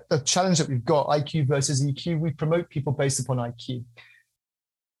the challenge that we've got, IQ versus EQ, we promote people based upon IQ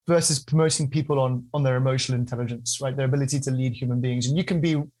versus promoting people on their emotional intelligence, right? Their ability to lead human beings. And you can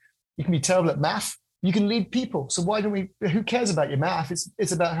be terrible at math. You can lead people. So why don't who cares about your math?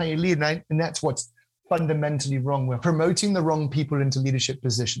 It's about how you lead. And that's what's fundamentally wrong. We're promoting the wrong people into leadership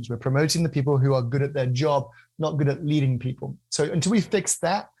positions. We're promoting the people who are good at their job, not good at leading people. So until we fix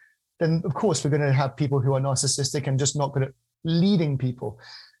that, then of course we're going to have people who are narcissistic and just not good at leading people.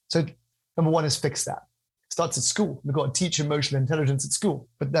 So number one is fix that. It starts at school. We've got to teach emotional intelligence at school,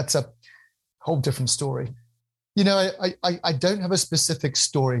 but that's a whole different story. You know, I don't have a specific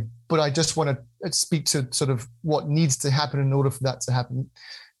story, but I just want to speak to sort of what needs to happen in order for that to happen.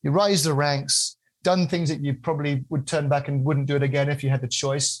 You rise the ranks, done things that you probably would turn back and wouldn't do it again if you had the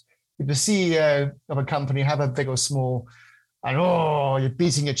choice. You're the CEO of a company, have a big or small, and you're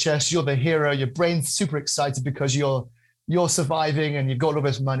beating your chest, you're the hero, your brain's super excited because you're surviving and you've got all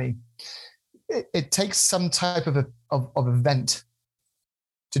this money. It takes some type of event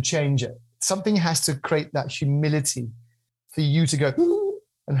to change it. Something has to create that humility for you to go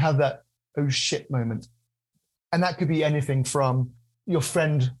and have that oh shit moment. And that could be anything from your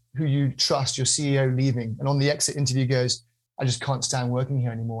friend who you trust, your CEO, leaving, and on the exit interview goes, I just can't stand working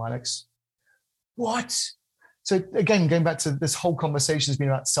here anymore, Alex. What? So again, going back to this whole conversation has been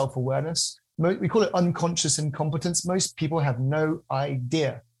about self-awareness. We call it unconscious incompetence. Most people have no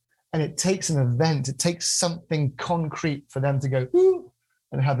idea. And it takes an event, it takes something concrete for them to go,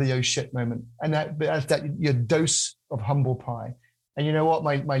 and have the oh shit moment. And that's your dose of humble pie. And you know what?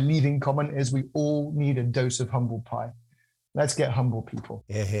 My leaving comment is we all need a dose of humble pie. Let's get humble, people.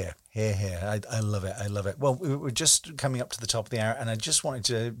 Here. I love it. I love it. Well, we're just coming up to the top of the hour, and I just wanted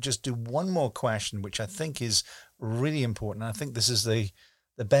to just do one more question, which I think is really important. I think this is the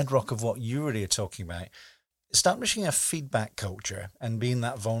bedrock of what you really are talking about. Establishing a feedback culture and being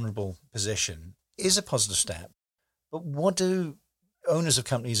that vulnerable position is a positive step. But what do owners of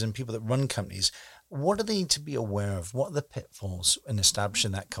companies and people that run companies, what do they need to be aware of? What are the pitfalls in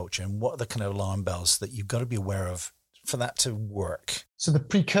establishing that culture? And what are the kind of alarm bells that you've got to be aware of for that to work? So the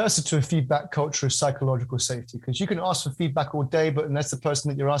precursor to a feedback culture is psychological safety, because you can ask for feedback all day, but unless the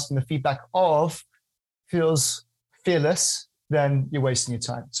person that you're asking the feedback of feels fearless, then you're wasting your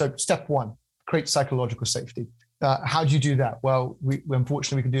time. So step one, create psychological safety. How do you do that? Well, we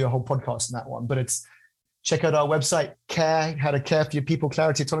unfortunately, we can do a whole podcast on that one, but it's check out our website, how to care for your people,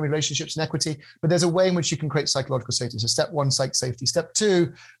 clarity, autonomy, relationships, and equity. But there's a way in which you can create psychological safety. So step one, psych safety. Step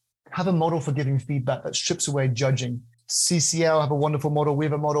two, have a model for giving feedback that strips away judging. CCL have a wonderful model. We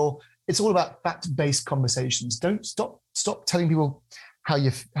have a model. It's all about fact-based conversations. Don't stop telling people how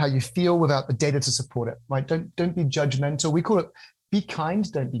you feel without the data to support it. Right? Don't be judgmental. We call it be kind,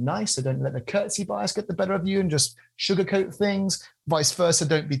 don't be nice. So don't let the courtesy bias get the better of you and just sugarcoat things. Vice versa,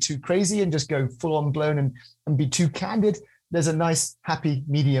 don't be too crazy and just go full on blown and be too candid. There's a nice happy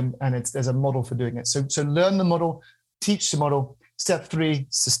medium, and there's a model for doing it. So learn the model, teach the model. Step three,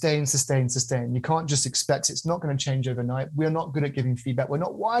 sustain. You can't just expect it. It's not going to change overnight. We're not good at giving feedback. We're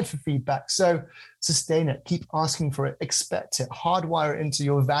not wired for feedback. So sustain it. Keep asking for it. Expect it. Hardwire it into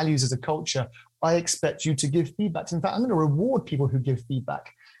your values as a culture. I expect you to give feedback. In fact, I'm going to reward people who give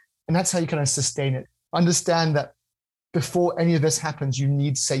feedback. And that's how you kind of sustain it. Understand that before any of this happens, you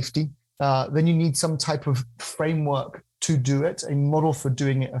need safety. Then you need some type of framework to do it, a model for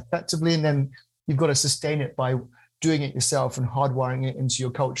doing it effectively. And then you've got to sustain it by doing it yourself and hardwiring it into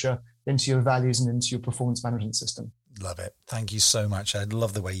your culture, into your values, and into your performance management system. Love it. Thank you so much. I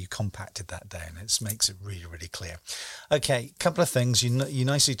love the way you compacted that down. It makes it really, really clear. Okay, couple of things. You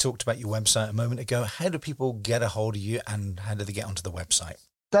nicely talked about your website a moment ago. How do people get a hold of you, and how do they get onto the website?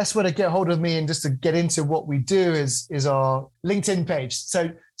 Best way to get hold of me and just to get into what we do is our LinkedIn page.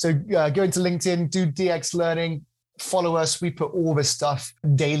 So go into LinkedIn, do DX Learning, follow us. We put all this stuff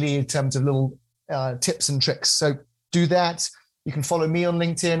daily in terms of little tips and tricks. So do that. You can follow me on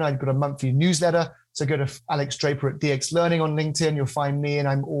LinkedIn. I've got a monthly newsletter. So go to Alex Draper at DX Learning on LinkedIn. You'll find me, and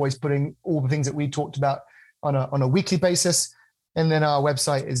I'm always putting all the things that we talked about on a weekly basis. And then our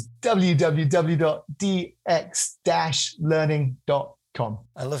website is www.dx-learning.com.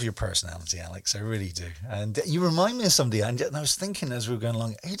 I love your personality, Alex. I really do. And you remind me of somebody. And I was thinking as we were going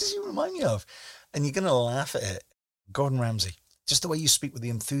along, who does he remind me of? And you're going to laugh at it. Gordon Ramsay. Just the way you speak with the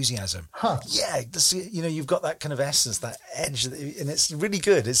enthusiasm. Yeah, you've got that kind of essence, that edge, and it's really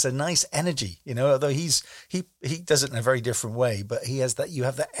good. It's a nice energy, although he does it in a very different way, but he has that, you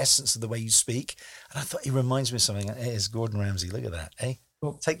have that essence of the way you speak. And I thought he reminds me of something. It is Gordon Ramsay. Look at that, eh?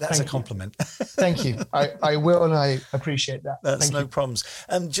 Well, take that as a compliment. Thank you. I will, and I appreciate that. That's no problems.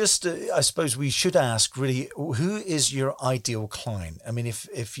 Just, I suppose we should ask really, who is your ideal client? I mean,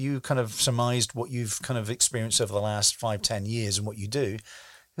 if you kind of surmised what you've kind of experienced over the last 5-10 years and what you do,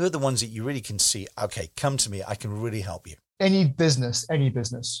 who are the ones that you really can see, okay, come to me, I can really help you? Any business.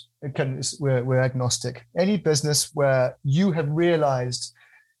 We're agnostic. Any business where you have realized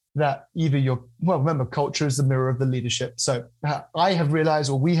that either remember, culture is the mirror of the leadership. So I have realized,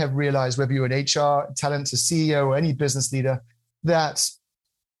 or we have realized, whether you're an HR, talent, a CEO, or any business leader, that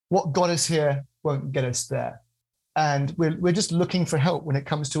what got us here won't get us there. And we're just looking for help when it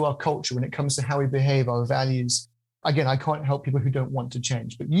comes to our culture, when it comes to how we behave, our values. Again, I can't help people who don't want to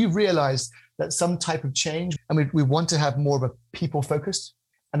change, but you realize that some type of change, and we want to have more of a people-focused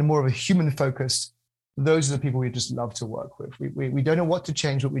and more of a human-focused. Those are the people we just love to work with. We don't know what to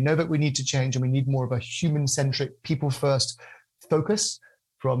change, but we know that we need to change, and we need more of a human-centric, people-first focus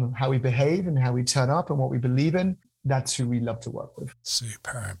from how we behave and how we turn up and what we believe in. That's who we love to work with.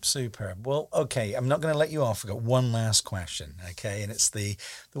 Superb. Well, okay, I'm not going to let you off. I've got one last question, okay? And it's the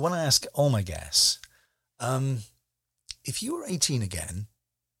one I ask all my guests. If you were 18 again,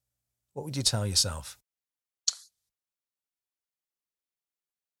 what would you tell yourself?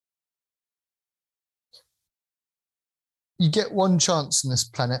 You get one chance on this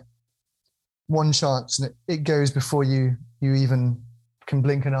planet, one chance, and it goes before you even can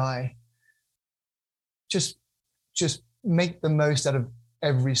blink an eye. Just make the most out of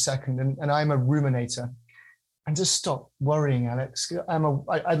every second. And I'm a ruminator. And just stop worrying, Alex.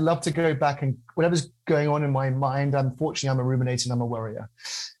 I'd love to go back and whatever's going on in my mind, unfortunately, I'm a ruminator and I'm a worrier.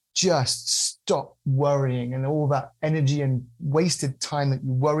 Just stop worrying, and all that energy and wasted time that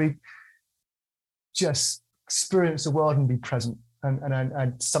you worry, just experience the world and be present.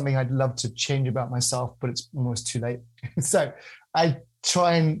 And something I'd love to change about myself, but it's almost too late. So I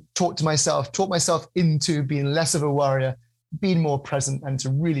try and talk myself into being less of a worrier, being more present, and to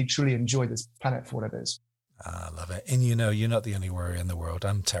really, truly enjoy this planet for what it is. I love it. And you're not the only worrier in the world.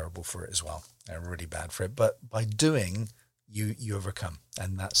 I'm terrible for it as well. I'm really bad for it. But by doing, you overcome.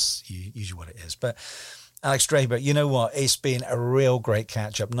 And that's usually what it is. But Alex Draper, you know what? It's been a real great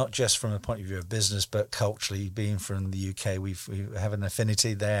catch up, not just from the point of view of business, but culturally. Being from the UK, we have an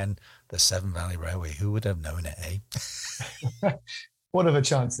affinity there, and the Severn Valley Railway. Who would have known it, eh? What are the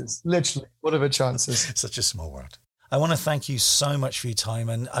chances? Literally, what are the chances? Such a small world. I want to thank you so much for your time,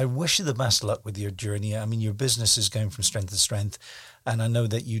 and I wish you the best luck with your journey. I mean, your business is going from strength to strength, and I know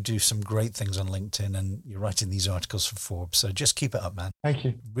that you do some great things on LinkedIn, and you're writing these articles for Forbes. So just keep it up, man. Thank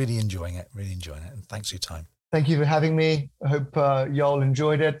you. Really enjoying it, and thanks for your time. Thank you for having me. I hope y'all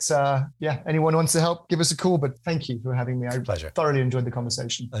enjoyed it. Anyone wants to help, give us a call, but thank you for having me. Pleasure. Thoroughly enjoyed the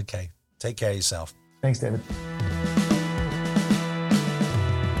conversation. Okay. Take care of yourself. Thanks, David.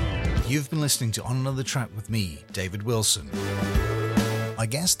 You've been listening to On Another Track with me, David Wilson. My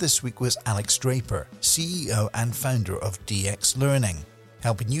guest this week was Alex Draper, CEO and founder of DX Learning,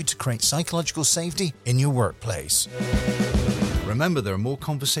 helping you to create psychological safety in your workplace. Remember, there are more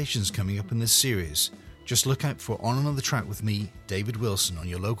conversations coming up in this series. Just look out for On Another Track with me, David Wilson, on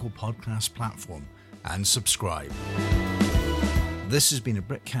your local podcast platform and subscribe. This has been a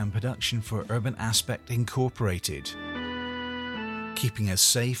BritCam production for Urban Aspect Incorporated, keeping us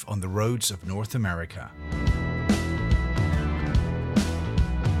safe on the roads of North America.